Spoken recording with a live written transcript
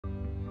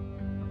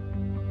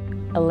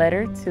A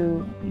letter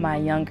to my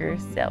younger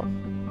self.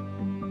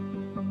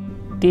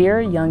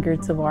 Dear younger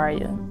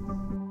Tavaria,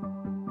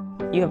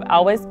 you have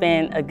always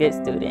been a good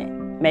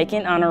student.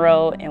 Making honor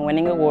roll and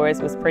winning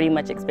awards was pretty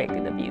much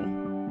expected of you.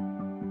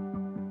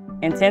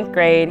 In 10th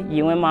grade,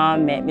 you and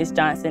Mom met Miss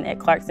Johnson at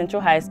Clarke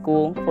Central High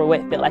School for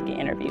what felt like an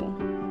interview.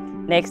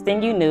 Next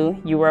thing you knew,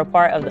 you were a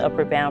part of the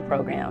Upward Bound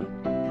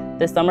program.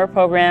 The summer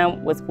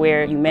program was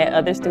where you met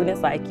other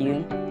students like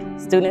you,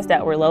 students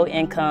that were low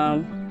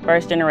income,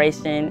 first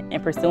generation,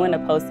 and pursuing a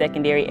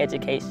post-secondary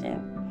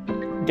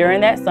education. During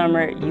that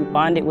summer, you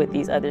bonded with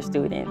these other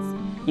students.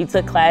 You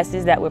took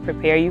classes that would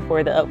prepare you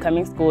for the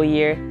upcoming school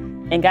year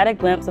and got a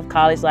glimpse of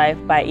college life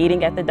by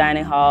eating at the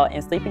dining hall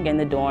and sleeping in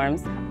the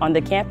dorms on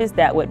the campus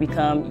that would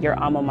become your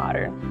alma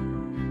mater.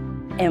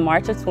 In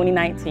March of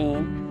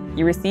 2019,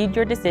 you received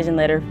your decision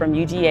letter from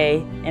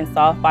UGA and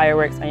saw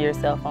fireworks on your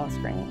cell phone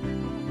screen.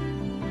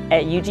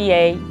 At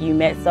UGA, you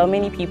met so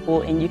many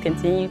people and you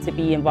continue to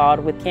be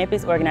involved with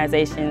campus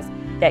organizations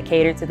that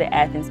cater to the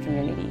Athens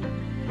community.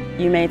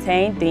 You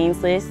maintained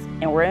dean's lists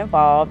and were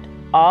involved,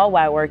 all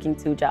while working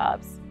 2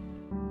 jobs.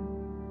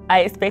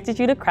 I expected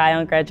you to cry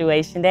on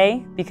graduation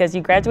day because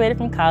you graduated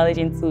from college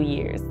in 2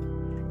 years.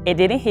 It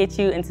didn't hit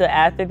you until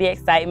after the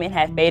excitement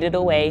had faded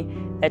away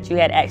that you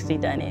had actually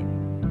done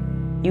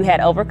it. You had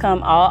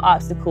overcome all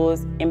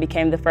obstacles and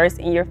became the first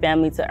in your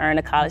family to earn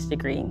a college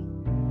degree.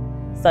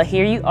 So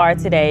here you are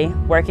today,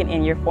 working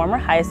in your former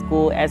high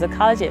school as a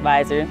college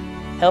advisor,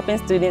 helping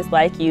students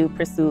like you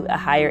pursue a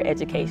higher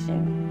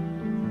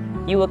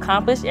education. You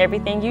accomplished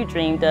everything you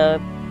dreamed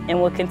of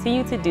and will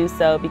continue to do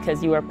so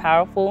because you are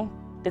powerful,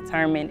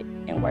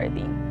 determined, and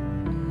worthy.